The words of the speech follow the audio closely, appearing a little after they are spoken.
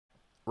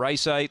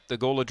Race 8, the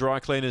Gawler Dry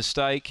Cleaners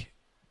Stake.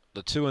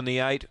 The 2 and the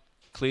 8.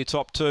 Clear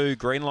top 2.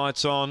 Green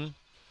lights on.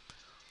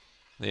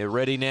 They're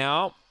ready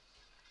now.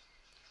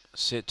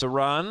 Set to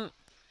run.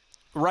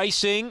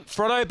 Racing.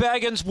 Frodo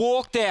Baggins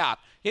walked out.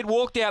 It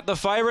walked out the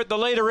favourite. The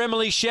leader,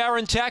 Emily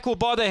Sharon, tackled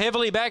by the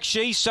heavily back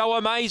She's So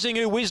Amazing,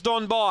 who whizzed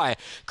on by.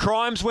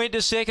 Crimes went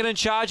to second and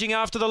charging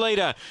after the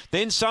leader.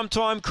 Then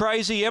Sometime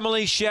Crazy,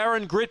 Emily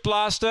Sharon, Grit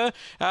Blaster,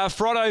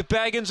 Frodo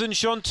Baggins and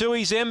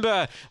Shantui's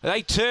Ember.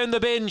 They turn the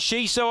bend.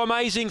 She's So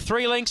Amazing,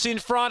 3 lengths in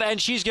front, and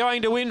she's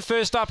going to win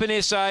first up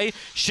in SA.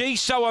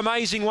 She's So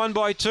Amazing, 1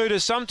 by 2 to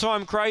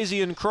Sometime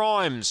Crazy and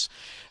Crimes.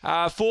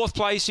 4th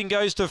placing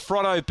goes to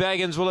Frodo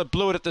Baggins. Well, it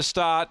blew it at the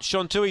start.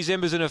 Shantui's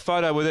Ember's in a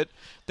photo with it.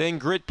 Then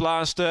Grit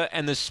Blaster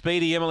and the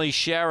speedy Emily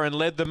Sharon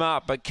led them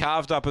up, but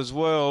carved up as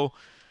well.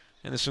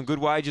 And there's some good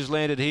wages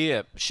landed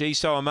here. She's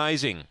So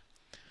Amazing.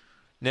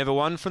 Never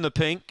won from the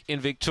pink in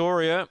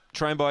Victoria,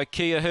 trained by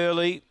Kia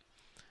Hurley.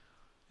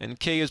 And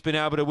Kia's been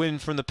able to win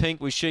from the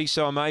pink with She's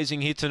So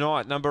Amazing here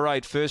tonight. Number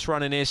 8, first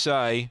run in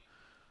SA.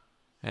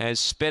 Has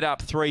sped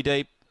up 3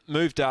 deep.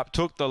 Moved up,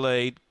 took the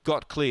lead,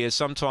 got clear.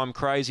 Sometime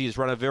Crazy has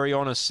run a very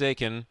honest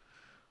second.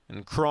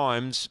 And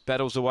Crimes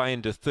battles away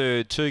into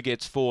 3rd. 2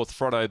 gets 4th,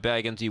 Frodo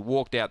Baggins. He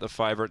walked out the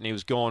favourite and he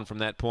was gone from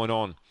that point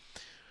on.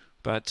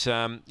 But,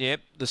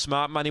 yep, the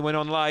smart money went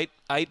on late.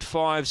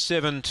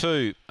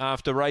 8-5-7-2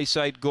 after race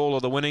 8.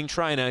 Gawler, the winning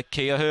trainer.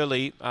 Kia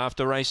Hurley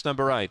after race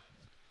number 8.